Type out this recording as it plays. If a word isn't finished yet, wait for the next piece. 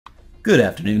Good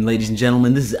afternoon, ladies and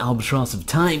gentlemen. This is Albatross of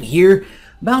Time here,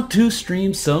 about to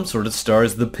stream some sort of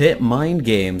Stars the Pit mind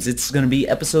games. It's going to be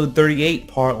episode 38,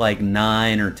 part like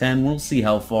 9 or 10. We'll see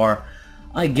how far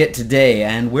I get today.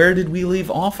 And where did we leave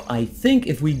off? I think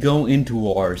if we go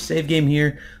into our save game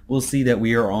here, we'll see that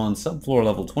we are on subfloor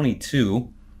level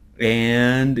 22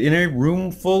 and in a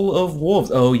room full of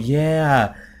wolves. Oh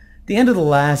yeah. The end of the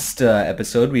last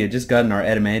episode, we had just gotten our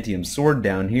adamantium sword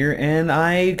down here, and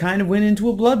I kind of went into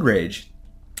a blood rage.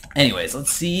 Anyways,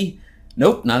 let's see.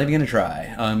 Nope, not even gonna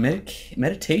try.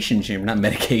 Meditation chamber, not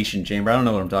medication chamber. I don't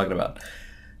know what I'm talking about.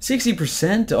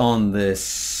 60% on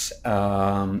this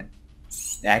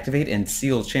activate and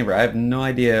seal chamber. I have no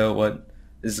idea what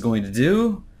this is going to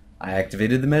do. I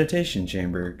activated the meditation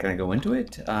chamber. Can I go into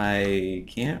it? I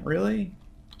can't really.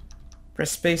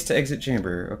 Press space to exit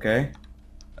chamber. Okay.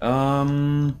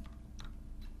 I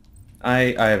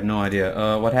have no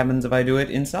idea. What happens if I do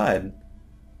it inside?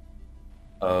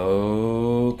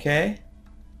 Okay.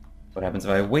 What happens if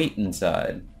I wait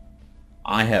inside?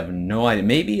 I have no idea.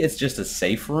 Maybe it's just a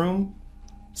safe room?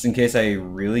 Just in case I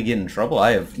really get in trouble?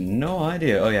 I have no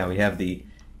idea. Oh yeah, we have the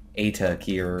ETA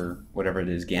key or whatever it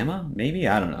is. Gamma? Maybe?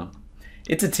 I don't know.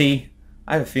 It's a T.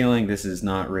 I have a feeling this is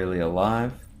not really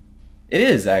alive. It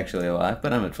is actually alive,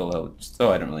 but I'm at full level,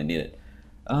 so I don't really need it.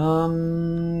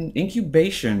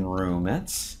 Incubation room,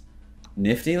 that's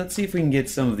nifty. Let's see if we can get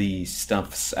some of the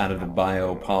stuffs out of the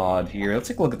biopod here. Let's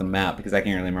take a look at the map because I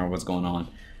can't really remember what's going on.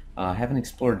 Haven't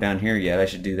explored down here yet. I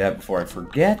should do that before I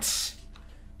forget.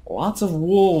 Lots of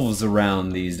wolves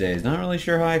around these days. Not really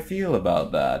sure how I feel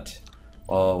about that.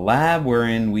 Well, lab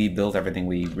wherein we built everything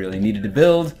we really needed to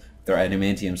build. With our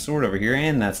adamantium sword over here,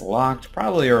 and that's locked.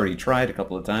 Probably already tried a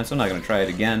couple of times, so I'm not going to try it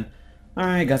again.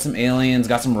 Alright, got some aliens,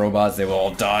 got some robots, they will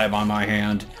all die by my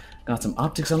hand. Got some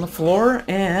optics on the floor,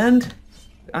 and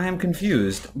I am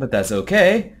confused, but that's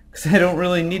okay, because I don't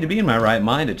really need to be in my right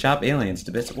mind to chop aliens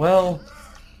to bits. Well,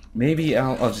 maybe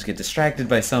I'll just get distracted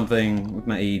by something with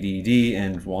my ADD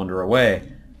and wander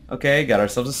away. Okay, got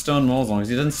ourselves a stone mole, as long as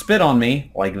he doesn't spit on me,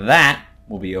 like that,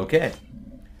 we'll be okay.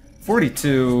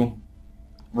 42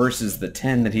 versus the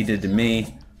 10 that he did to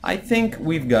me. I think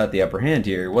we've got the upper hand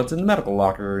here. What's in the medical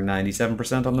locker?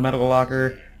 97% on the medical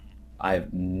locker. I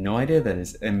have no idea. That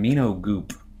is amino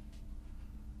goop.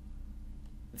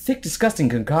 The thick, disgusting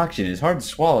concoction is hard to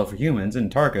swallow for humans,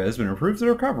 and Tarka has been improved the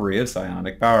recovery of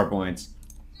psionic power points.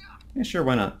 Yeah, sure,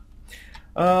 why not?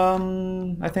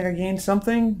 I think I gained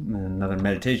something. Another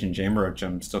meditation chamber, which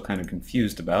I'm still kind of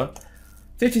confused about.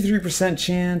 53%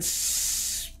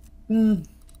 chance.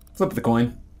 Flip the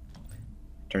coin.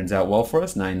 Turns out well for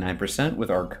us, 99% with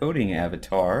our coding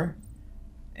avatar.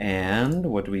 And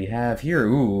what do we have here?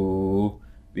 Ooh,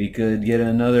 we could get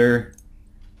another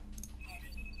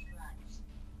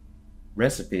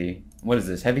recipe. What is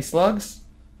this, heavy slugs?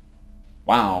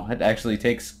 Wow, that actually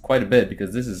takes quite a bit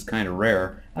because this is kind of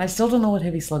rare. And I still don't know what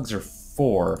heavy slugs are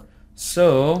for.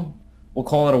 So, we'll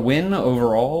call it a win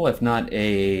overall, if not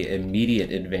a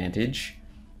immediate advantage.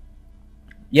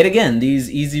 Yet again,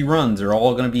 these easy runs are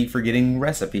all going to be for getting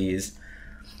recipes.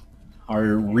 Our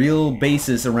real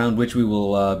basis around which we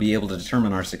will be able to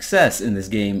determine our success in this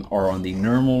game are on the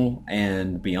normal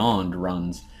and beyond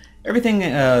runs. Everything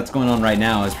that's going on right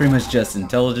now is pretty much just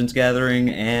intelligence gathering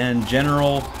and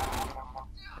general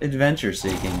adventure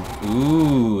seeking.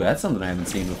 Ooh, that's something I haven't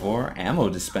seen before. Ammo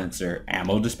dispenser.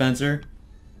 Ammo dispenser?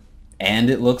 And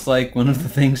it looks like one of the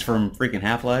things from freaking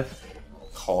Half-Life.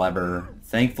 Clever.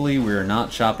 Thankfully, we're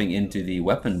not shopping into the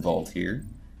weapon vault here.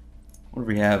 What do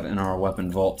we have in our weapon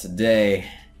vault today?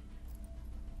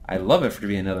 I love it to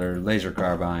be another laser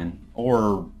carbine.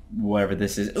 Or whatever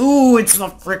this is. Ooh, it's the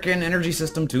frickin' energy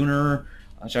system tuner,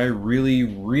 which I really,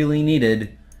 really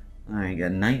needed. Alright,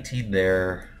 got 19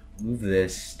 there. Move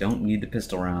this. Don't need the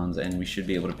pistol rounds, and we should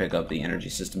be able to pick up the energy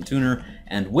system tuner.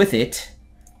 And with it,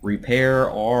 repair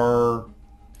our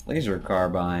laser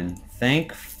carbine.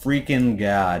 Thank freaking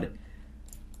God.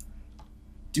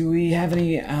 Do we have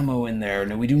any ammo in there?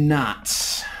 No, we do not.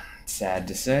 Sad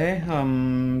to say.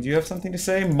 Do you have something to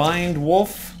say? Mind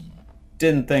Wolf?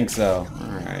 Didn't think so.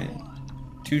 Alright.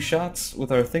 2 shots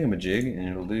with our thingamajig, and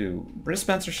it'll do.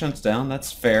 Dispenser shuts down.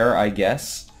 That's fair, I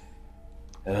guess.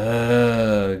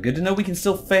 Good to know we can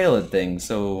still fail at things,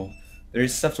 so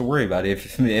there's stuff to worry about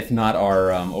if not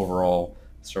our overall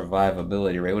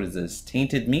survivability rate. What is this?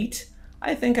 Tainted meat?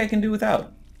 I think I can do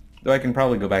without. Though I can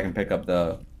probably go back and pick up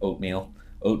the oatmeal.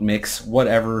 Oat mix,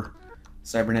 whatever.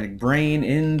 Cybernetic brain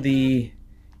in the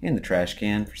trash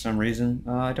can for some reason.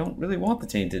 I don't really want the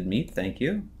tainted meat, thank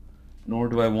you. Nor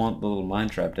do I want the little mine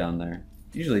trap down there.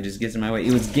 Usually just gets in my way.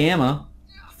 It was gamma,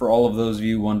 for all of those of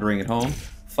you wondering at home.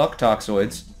 Fuck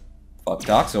toxoids. Fuck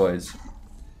Toxoids.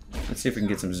 Let's see if we can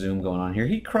get some zoom going on here.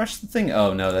 He crushed the thing.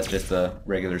 Oh no, that's just a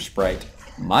regular sprite.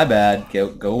 My bad.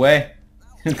 Go away.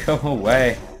 Go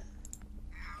away.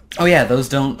 Oh yeah, those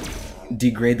don't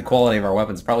degrade the quality of our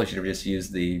weapons. Probably should have just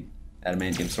used the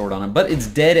adamantium sword on him. But it's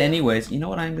dead anyways. You know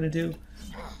what I'm going to do?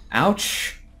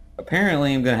 Ouch.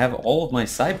 Apparently I'm going to have all of my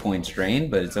side points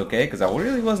drained, but it's okay because I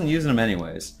really wasn't using them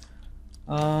anyways.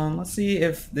 Let's see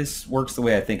if this works the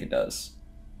way I think it does.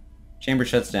 Chamber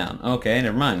shuts down. Okay,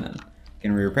 never mind then.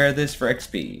 Can we repair this for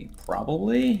XP?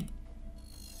 Probably.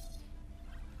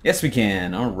 Yes, we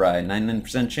can. Alright,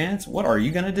 99% chance. What are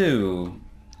you going to do?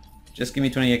 Just give me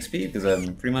 20 XP because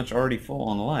I'm pretty much already full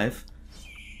on life.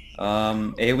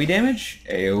 AoE damage?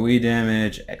 AoE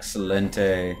damage.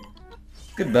 Excelente.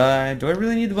 Goodbye. Do I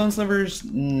really need the bone slivers?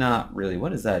 Not really.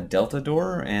 What is that? Delta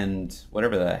door? And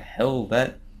whatever the hell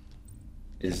that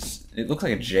is. It looks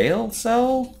like a jail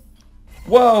cell?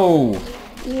 Whoa!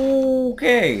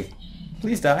 Okay.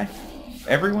 Please die.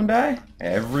 Everyone die?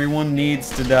 Everyone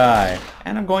needs to die.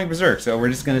 And I'm going berserk, so we're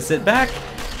just gonna sit back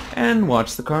and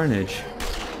watch the carnage.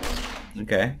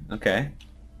 Okay, okay.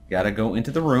 Gotta go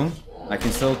into the room. I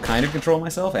can still kind of control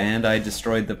myself, and I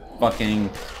destroyed the fucking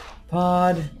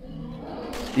pod.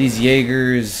 These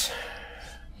Jaegers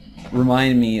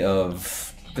remind me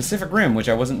of Pacific Rim, which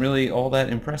I wasn't really all that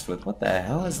impressed with. What the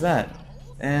hell is that?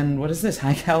 And what is this?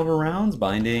 High caliber rounds,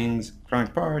 bindings,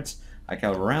 chronic parts, high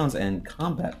caliber rounds, and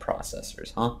combat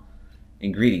processors, huh?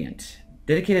 Ingredient.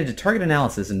 Dedicated to target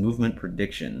analysis and movement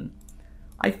prediction.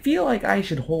 I feel like I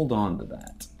should hold on to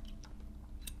that.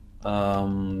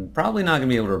 Probably not gonna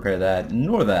be able to repair that,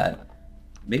 nor that.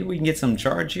 Maybe we can get some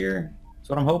charge here. That's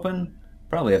what I'm hoping.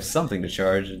 Probably have something to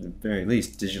charge, at the very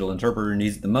least. Digital interpreter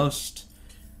needs it the most.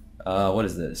 What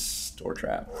is this? Store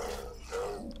trap.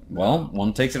 Well,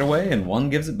 one takes it away and one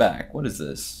gives it back. What is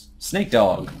this? Snake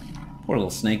dog. Poor little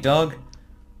snake dog.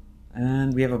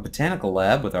 And we have a botanical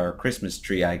lab with our Christmas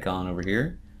tree icon over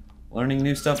here. Learning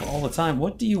new stuff all the time.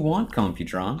 What do you want,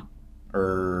 Computron?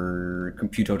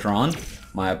 Computotron.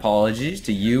 My apologies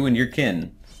to you and your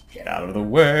kin. Get out of the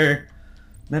way.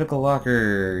 Medical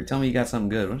locker. Tell me you got something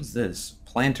good. What is this?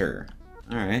 Planter.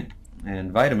 Alright.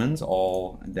 And vitamins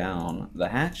all down the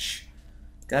hatch.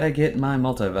 Gotta get my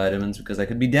multivitamins because I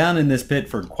could be down in this pit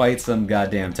for quite some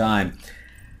goddamn time.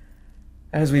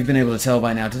 As we've been able to tell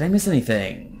by now. Did I miss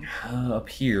anything? Up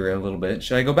here a little bit.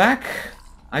 Should I go back?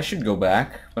 I should go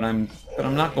back, but I'm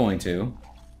not going to.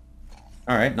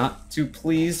 Alright, not too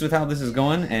pleased with how this is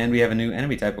going, and we have a new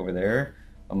enemy type over there.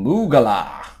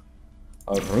 Amugala.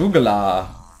 Arugala.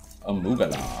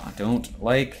 Amugala. Don't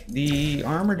like the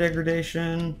armor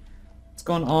degradation. What's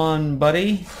going on,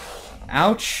 buddy?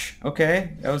 Ouch.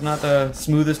 Okay, that was not the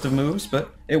smoothest of moves,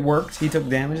 but it worked. He took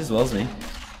damage as well as me.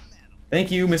 Thank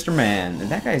you, Mr. Man. And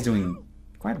that guy's doing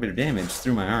quite a bit of damage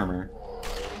through my armor.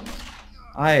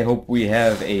 I hope we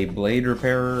have a blade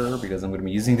repairer, because I'm going to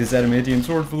be using this adamantium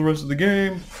sword for the rest of the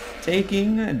game.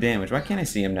 Taking damage. Why can't I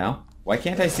see him now? Why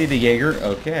can't I see the Jaeger?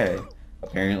 Okay.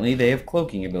 Apparently they have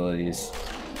cloaking abilities.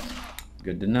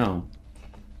 Good to know.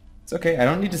 It's okay, I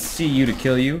don't need to see you to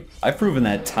kill you. I've proven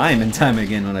that time and time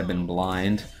again when I've been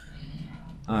blind.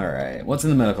 Alright, what's in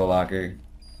the medical locker?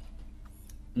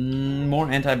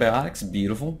 More antibiotics.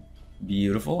 Beautiful.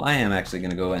 Beautiful. I am actually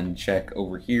going to go and check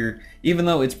over here. Even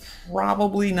though it's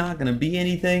probably not going to be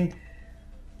anything.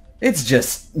 It's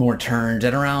just more turned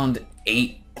at around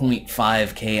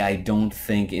 8.5k. I don't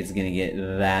think it's going to get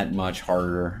that much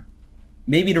harder.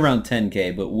 Maybe at around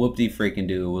 10k, but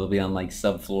whoop-de-freaking-do. We'll be on like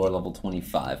subfloor level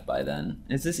 25 by then.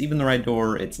 Is this even the right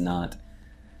door? It's not.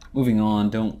 Moving on.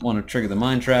 Don't want to trigger the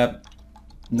mine trap.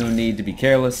 No need to be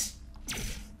careless.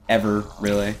 Ever,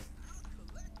 really.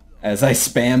 As I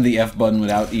spam the F button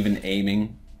without even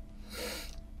aiming.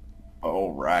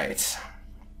 Alright.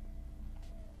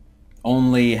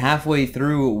 Only halfway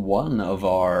through one of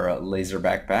our laser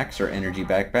backpacks, or energy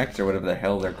backpacks, or whatever the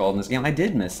hell they're called in this game. I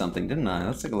did miss something, didn't I?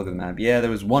 Let's take a look at the map. Yeah,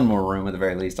 there was one more room at the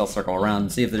very least. I'll circle around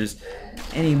and see if there's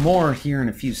any more here in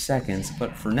a few seconds.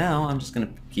 But for now, I'm just going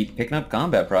to keep picking up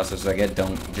combat processors I get.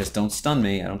 Just don't stun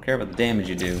me. I don't care about the damage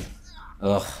you do.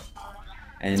 Ugh.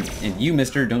 And you,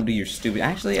 mister, don't do your stupid...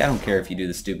 Actually, I don't care if you do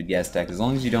the stupid yes tech, as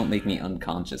long as you don't make me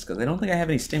unconscious, because I don't think I have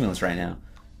any stimulus right now.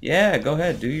 Yeah, go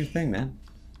ahead, do your thing, man.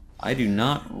 I do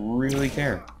not really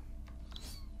care.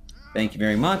 Thank you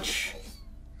very much.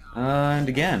 And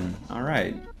again,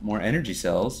 alright. More energy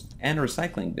cells, and a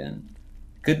recycling bin.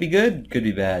 Could be good, could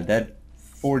be bad. That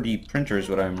 4D printer is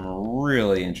what I'm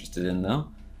really interested in, though.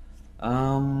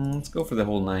 Let's go for the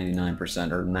whole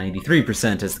 99%, or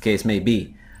 93% as the case may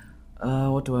be.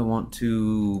 What do I want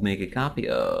to make a copy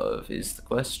of is the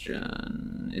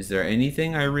question. Is there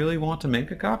anything I really want to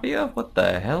make a copy of? What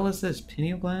the hell is this?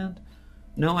 Pineal gland?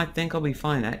 No, I think I'll be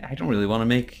fine. I don't really want to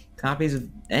make copies of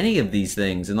any of these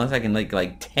things unless I can make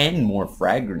like 10 more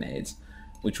frag grenades,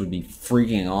 which would be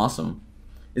freaking awesome.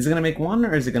 Is it going to make 1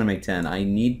 or is it going to make 10? I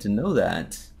need to know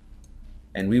that.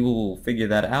 And we will figure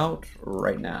that out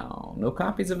right now. No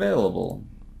copies available.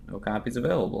 No copies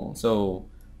available. So,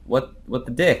 what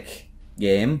the dick,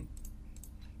 game?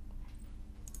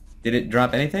 Did it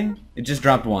drop anything? It just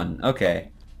dropped 1.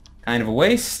 Okay. Kind of a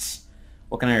waste.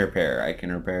 What can I repair? I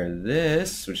can repair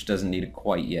this, which doesn't need it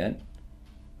quite yet.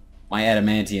 My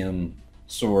adamantium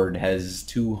sword has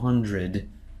 200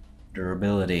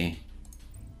 durability.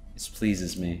 This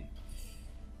pleases me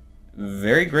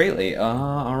very greatly.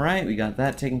 Alright, we got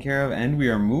that taken care of, and we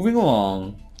are moving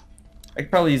along. I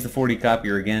could probably use the 40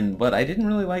 copier again, but I didn't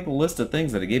really like the list of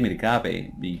things that it gave me to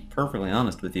copy, to be perfectly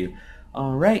honest with you.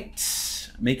 Alright,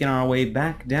 making our way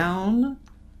back down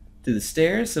to the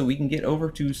stairs so we can get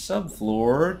over to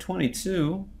subfloor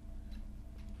 22.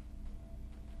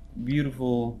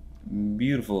 Beautiful,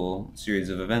 beautiful series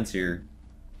of events here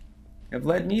have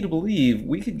led me to believe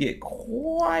we could get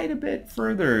quite a bit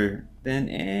further than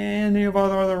any of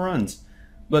our other runs.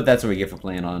 But that's what we get for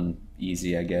playing on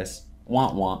easy, I guess.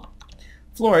 Want want.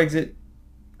 Floor exit.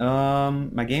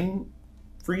 My game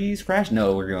freeze crash?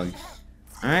 No, we're going.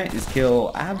 Alright, just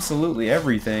kill absolutely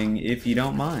everything if you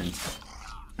don't mind.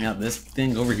 Now this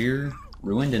thing over here,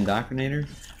 ruined indoctrinator.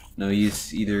 No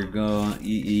use either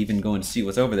even going to see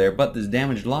what's over there, but this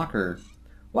damaged locker.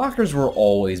 Lockers will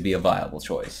always be a viable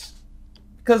choice.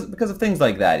 Because of things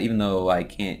like that, even though I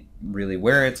can't really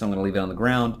wear it, so I'm going to leave it on the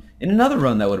ground. In another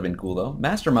run that would have been cool though.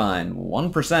 Mastermind,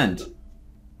 1%.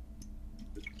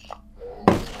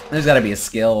 There's got to be a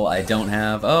skill I don't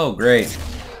have. Oh, great.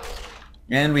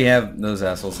 And we have those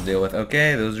assholes to deal with.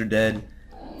 Okay, those are dead.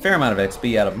 Fair amount of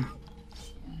XP out of them.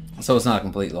 So it's not a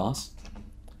complete loss.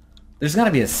 There's got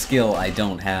to be a skill I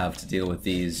don't have to deal with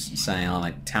these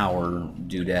psionic tower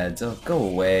doodads. Oh, go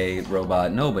away,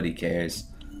 robot. Nobody cares.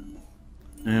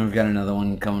 And we've got another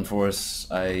one coming for us.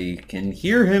 I can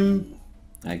hear him.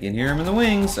 I can hear him in the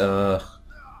wings. Let's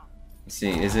see,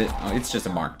 is it? Oh, it's just a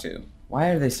Mark II. Why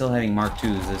are they still having Mark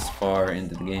IIs this far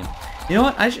into the game? You know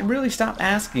what? I should really stop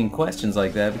asking questions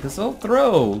like that because they'll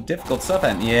throw difficult stuff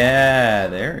at me. Yeah,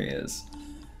 there he is.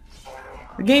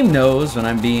 The game knows when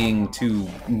I'm being too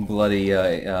bloody,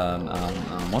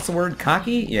 what's the word?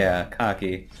 Cocky? Yeah,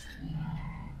 cocky.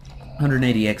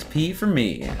 180 XP for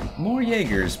me. More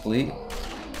Jaegers, please.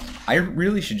 I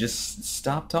really should just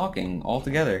stop talking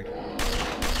altogether.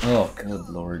 Oh, good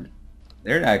lord.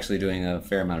 They're actually doing a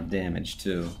fair amount of damage,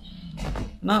 too.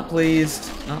 Not pleased.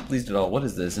 Not pleased at all. What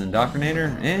is this? An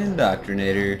indoctrinator?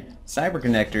 Indoctrinator. Cyber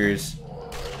connectors.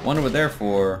 Wonder what they're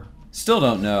for. Still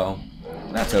don't know.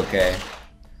 That's okay.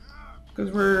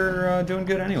 Because we're doing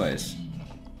good anyways.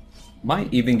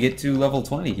 Might even get to level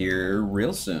 20 here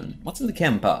real soon. What's in the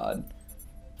chem pod?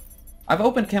 I've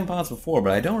opened chem pods before,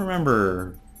 but I don't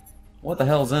remember what the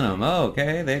hell's in them. Oh,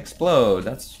 okay, they explode.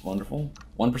 That's wonderful.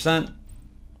 1%?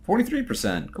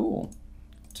 43%. Cool.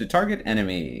 To target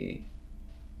enemy.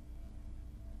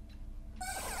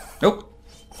 Nope.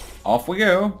 Off we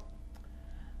go.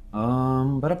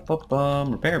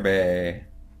 Repair bay.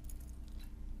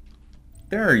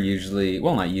 There are usually,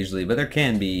 well, not usually, but there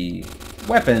can be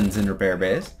weapons in repair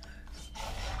bays.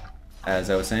 As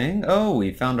I was saying, oh,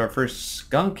 we found our first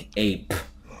skunk ape,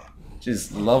 which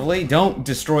is lovely. Don't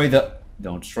destroy the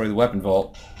weapon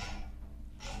vault.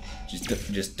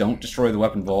 Just don't destroy the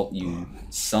weapon vault, you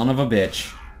son of a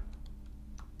bitch.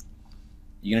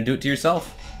 You gonna do it to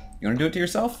yourself? You wanna do it to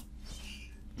yourself?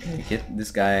 Okay, get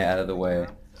this guy out of the way.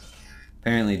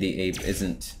 Apparently the ape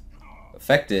isn't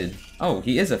affected. Oh,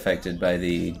 he is affected by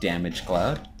the damage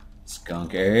cloud.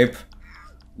 Skunk ape.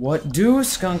 What do,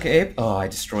 skunk ape? Oh, I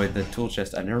destroyed the tool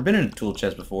chest. I've never been in a tool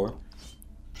chest before.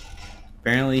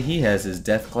 Apparently he has his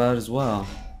death cloud as well.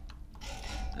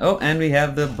 Oh, and we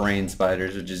have the brain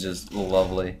spiders, which is just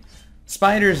lovely.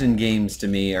 Spiders in games to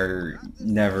me are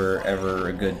never ever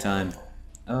a good time.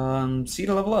 C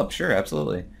to level up, sure,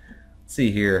 absolutely. Let's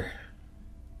see here.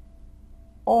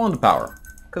 All into power,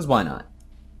 because why not?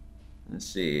 Let's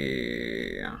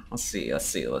see.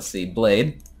 Let's see.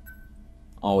 Blade.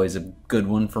 Always a good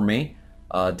one for me.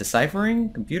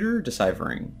 Deciphering? Computer?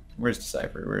 Deciphering. Where's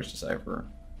Decipher? Where's Decipher?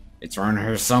 It's around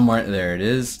here somewhere. There it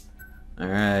is.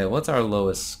 Alright, what's our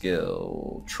lowest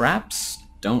skill? Traps?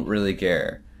 Don't really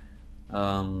care.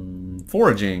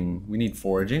 Foraging. We need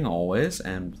foraging always.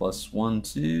 And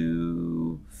 +1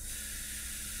 to...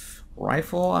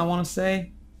 Rifle, I want to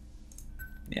say.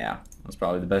 Yeah, That's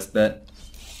probably the best bet.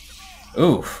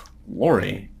 Oof,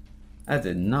 lordy. That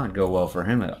did not go well for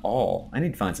him at all. I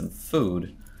need to find some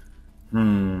food.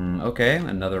 Okay,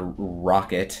 another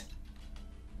rocket.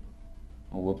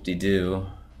 Whoop-de-doo.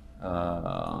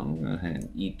 I'm gonna go ahead and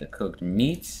eat the cooked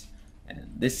meat. And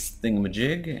this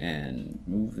thingamajig, and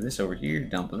move this over here,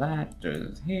 dump that, throw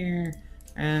this here,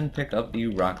 and pick up the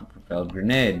rocket-propelled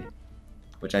grenade,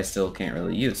 which I still can't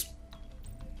really use.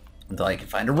 Until I can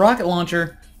find a rocket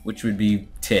launcher, which would be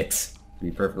tits, to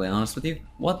be perfectly honest with you.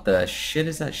 What the shit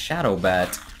is that shadow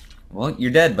bat? Well,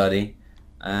 you're dead, buddy.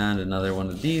 And another one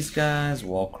of these guys,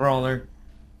 wall crawler.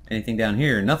 Anything down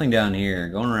here? Nothing down here.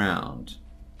 Going around.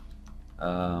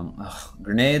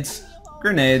 Grenades.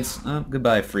 Grenades. Oh,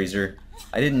 goodbye, freezer.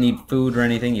 I didn't need food or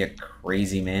anything, you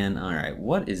crazy man. Alright,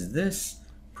 what is this?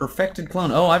 Perfected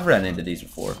clone. Oh, I've ran into these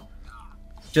before.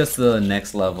 Just the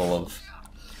next level of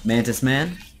Mantis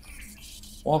Man.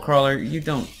 Wall crawler, you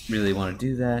don't really want to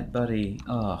do that, buddy.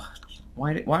 Ugh.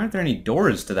 Why aren't there any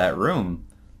doors to that room?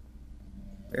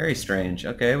 Very strange.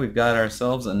 Okay, we've got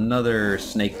ourselves another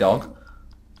snake dog.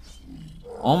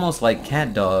 Almost like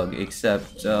cat dog,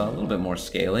 except a little bit more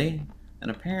scaly.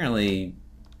 And apparently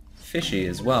fishy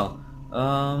as well.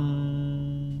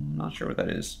 Not sure what that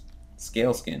is.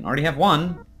 Scale skin. Already have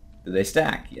one. Do they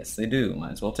stack? Yes, they do.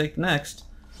 Might as well take the next.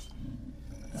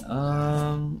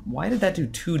 Why did that do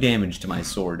 2 damage to my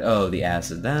sword? Oh, the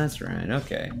acid. That's right.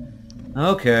 Okay.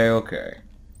 Okay.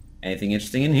 Anything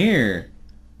interesting in here?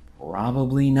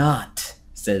 Probably not,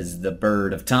 says the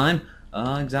bird of time.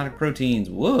 Exotic proteins.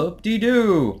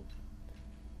 Whoop-de-doo.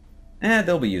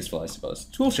 They'll be useful, I suppose.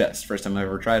 Tool chest. First time I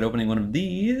ever tried opening one of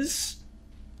these.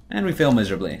 And we fail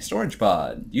miserably. Storage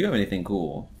pod. Do you have anything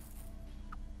cool?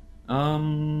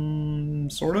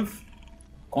 Sort of.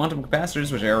 Quantum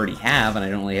capacitors, which I already have, and I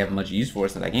don't really have much use for,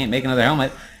 since I can't make another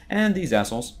helmet. And these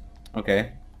assholes.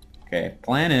 Okay.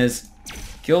 Plan is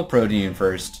kill Protein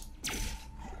first.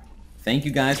 Thank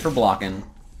you guys for blocking.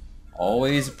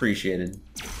 Always appreciated.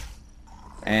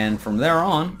 And from there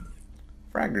on,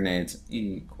 frag grenades.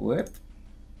 Equip.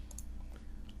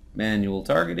 Manual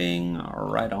targeting.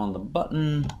 Right on the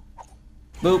button.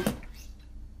 Boop.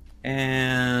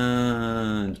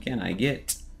 And can I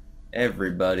get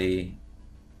everybody?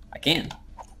 I can.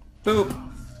 Boop.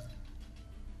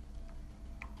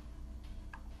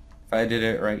 If I did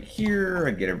it right here,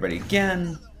 I'd get everybody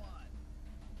again.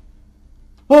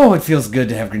 Oh, it feels good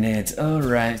to have grenades.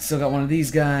 Alright, still got one of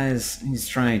these guys. He's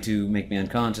trying to make me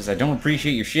unconscious. I don't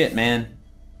appreciate your shit, man.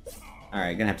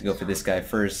 Alright, gonna have to go for this guy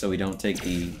first so we don't take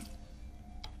the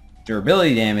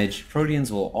durability damage.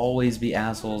 Proteans will always be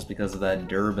assholes because of that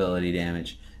durability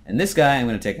damage. And this guy I'm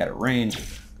gonna take out of range.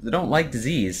 I don't like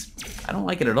disease. I don't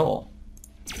like it at all.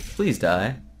 Please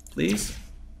die. Please?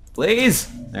 Please?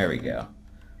 There we go.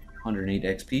 108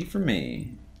 XP for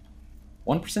me.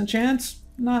 1% chance?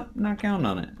 Not counting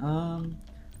on it.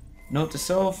 Note to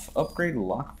self, upgrade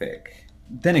lockpick.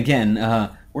 Then again,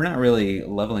 we're not really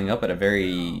leveling up at a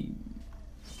very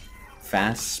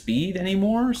fast speed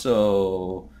anymore,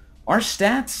 so our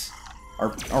stats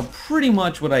are pretty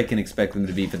much what I can expect them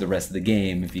to be for the rest of the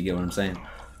game, if you get what I'm saying.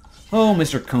 Oh,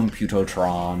 Mr.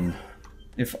 Computotron.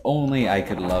 If only I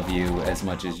could love you as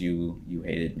much as you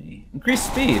hated me.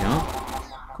 Increased speed, huh?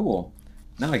 Cool.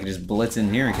 Now I can just blitz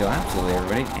in here and kill absolutely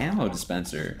everybody. Ammo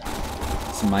dispenser.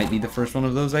 This might be the first one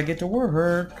of those I get to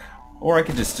work. Or I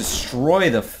could just destroy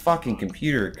the fucking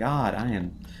computer. God,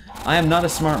 I am not a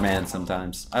smart man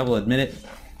sometimes. I will admit it.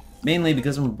 Mainly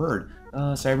because I'm a bird.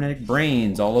 Cybernetic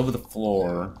brains all over the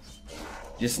floor.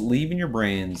 Just leaving your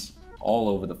brains all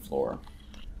over the floor.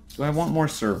 Do I want more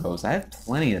servos? I have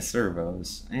plenty of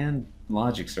servos. And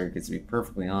logic circuits, to be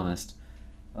perfectly honest.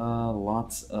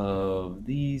 Lots of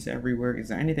these everywhere. Is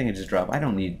there anything I just drop? I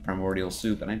don't need primordial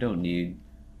soup, and I do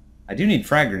need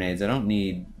frag grenades. I don't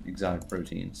need exotic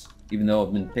proteins. Even though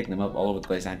I've been picking them up all over the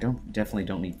place, I definitely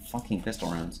don't need fucking pistol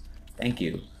rounds. Thank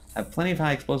you. I have plenty of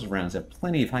high explosive rounds. I have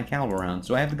plenty of high caliber rounds.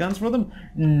 Do I have the guns for them?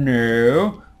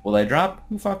 No. Will they drop?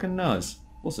 Who fucking knows?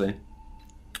 We'll see.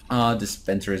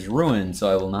 Dispenser is ruined,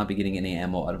 so I will not be getting any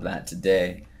ammo out of that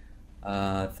today.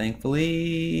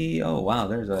 Thankfully... Oh, wow,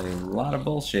 there's a lot of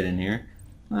bullshit in here.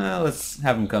 Let's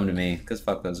have them come to me, because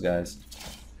fuck those guys.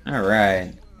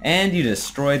 Alright. And you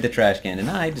destroyed the trash can, and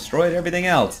I destroyed everything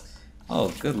else.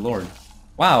 Oh, good lord.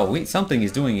 Wow, something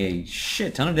is doing a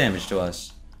shit ton of damage to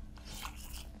us.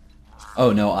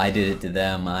 Oh, no, I did it to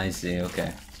them. I see,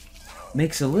 okay.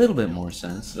 Makes a little bit more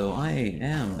sense, so I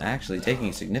am actually taking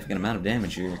a significant amount of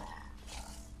damage here.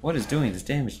 What is doing this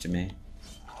damage to me?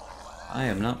 I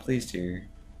am not pleased here.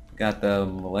 Got the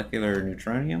molecular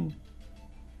neutronium.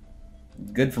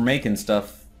 Good for making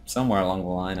stuff somewhere along the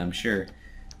line, I'm sure.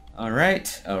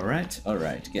 Alright, alright,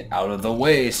 alright. Get out of the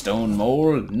way, stone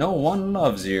mold. No one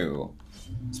loves you.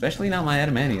 Especially not my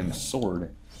adamantium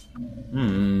sword.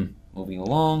 Moving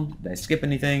along. Did I skip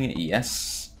anything?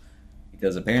 Yes.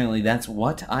 Because apparently that's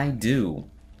what I do.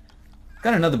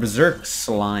 Got another berserk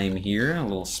slime here. A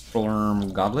little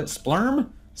splurm goblet. Splurm?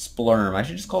 Splurm. I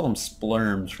should just call them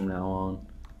splurms from now on.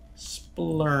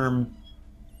 Splurm.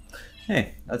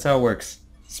 Hey, that's how it works.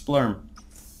 Splurm.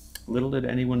 Little did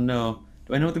anyone know.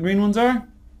 Do I know what the green ones are?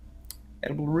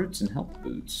 Edible roots and health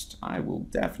boost. I will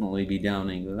definitely be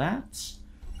downing that.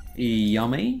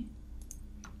 Yummy.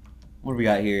 What do we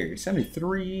got here?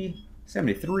 73,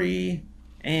 73,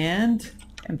 and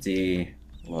empty.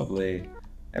 Lovely.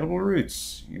 Edible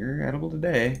roots. You're edible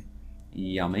today.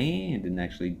 Yummy. It didn't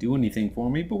actually do anything for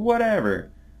me, but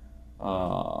whatever.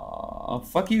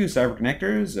 Fuck you, cyber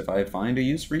connectors. If I find a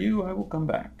use for you, I will come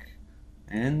back.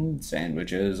 And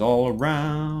sandwiches all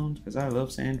around, because I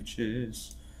love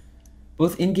sandwiches.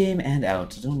 Both in-game and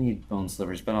out. I don't need bone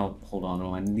slivers, but I'll hold on to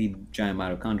them. I need giant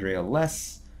mitochondria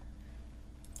less.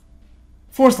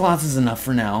 4 slots is enough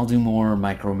for now. I'll do more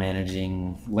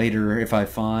micromanaging later if I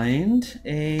find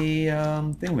a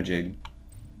thingamajig.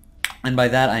 And by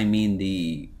that I mean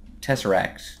the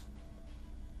Tesseract.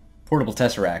 Portable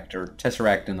Tesseract, or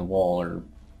Tesseract in the wall, or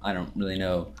I don't really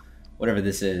know. Whatever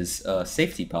this is.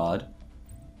 Safety pod.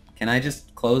 Can I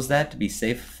just close that to be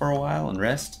safe for a while and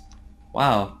rest?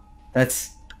 Wow, that's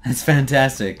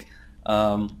fantastic.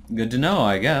 Good to know,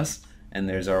 I guess. And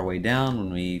there's our way down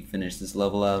when we finish this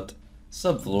level out.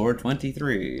 Subfloor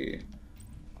 23.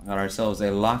 Got ourselves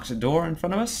a locked door in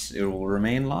front of us. It will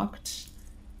remain locked.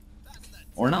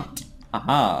 Or not.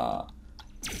 Aha!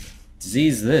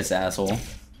 Disease this, asshole.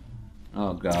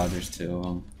 Oh god, there's 2 of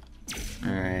them.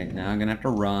 Alright, now I'm gonna have to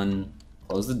run.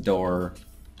 Close the door.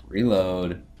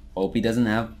 Reload. Hope he doesn't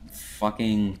have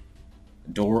fucking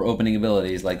door opening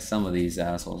abilities like some of these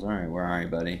assholes. Alright, where are you,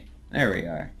 buddy? There we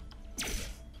are.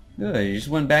 Good, you just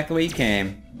went back the way you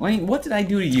came. Wait, what did I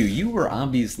do to you? You were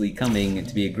obviously coming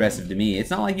to be aggressive to me. It's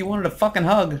not like you wanted a fucking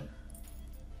hug.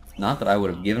 Not that I would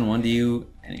have given one to you.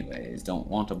 Anyways, don't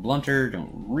want a blunter.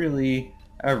 Don't really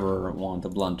ever want a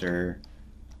blunter.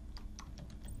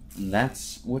 And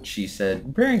that's what she said.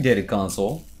 Repairing data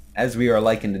console, as we are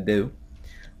liking to do.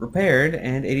 Repaired,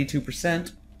 and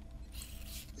 82%.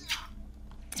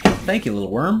 Thank you,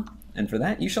 little worm. And for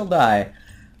that, you shall die.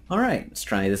 Alright, let's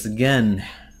try this again.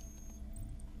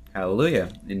 Hallelujah.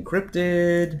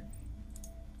 Encrypted.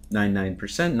 99%,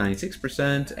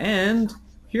 96%, and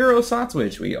Hero Sots,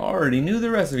 which we already knew the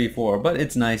recipe for, but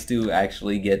it's nice to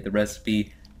actually get the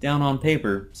recipe down on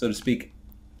paper, so to speak.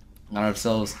 Got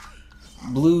ourselves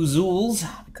blue Zools,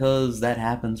 because that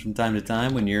happens from time to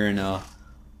time when you're in a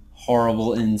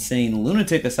horrible, insane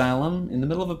lunatic asylum in the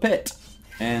middle of a pit.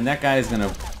 And that guy's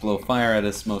gonna blow fire at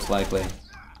us, most likely.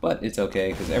 But it's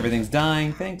okay, because everything's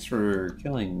dying. Thanks for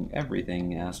killing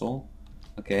everything, asshole.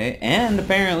 Okay, and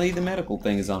apparently the medical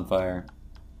thing is on fire.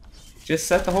 Just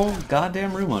set the whole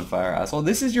goddamn room on fire, asshole.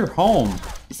 This is your home.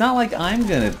 It's not like I'm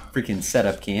gonna freaking set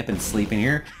up camp and sleep in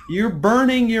here. You're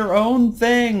burning your own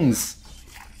things!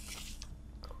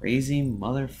 Crazy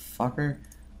motherfucker.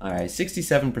 Alright,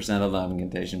 67% of the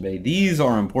Incantation Bay. These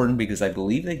are important because I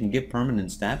believe they can give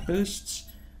permanent stat boosts.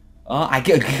 Wow.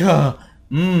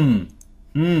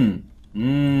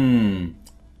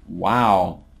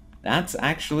 That's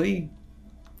actually...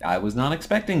 I was not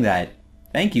expecting that.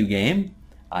 Thank you, game.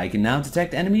 I can now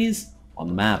detect enemies on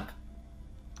the map.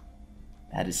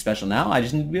 That is special now. I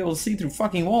just need to be able to see through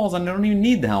fucking walls and I don't even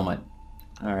need the helmet.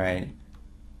 Alright.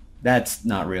 That's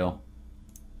not real.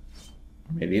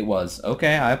 Maybe it was.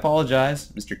 Okay, I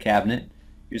apologize, Mr. Cabinet.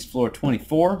 Here's floor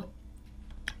 24.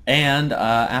 And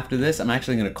after this, I'm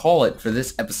actually going to call it for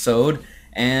this episode.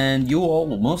 And you all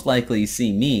will most likely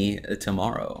see me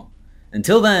tomorrow.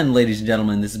 Until then, ladies and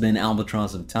gentlemen, this has been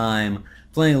Albatross of Time,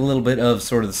 playing a little bit of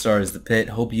Sword of the Stars, The Pit.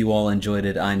 Hope you all enjoyed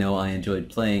it. I know I enjoyed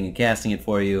playing and casting it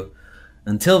for you.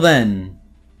 Until then,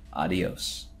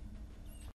 adios.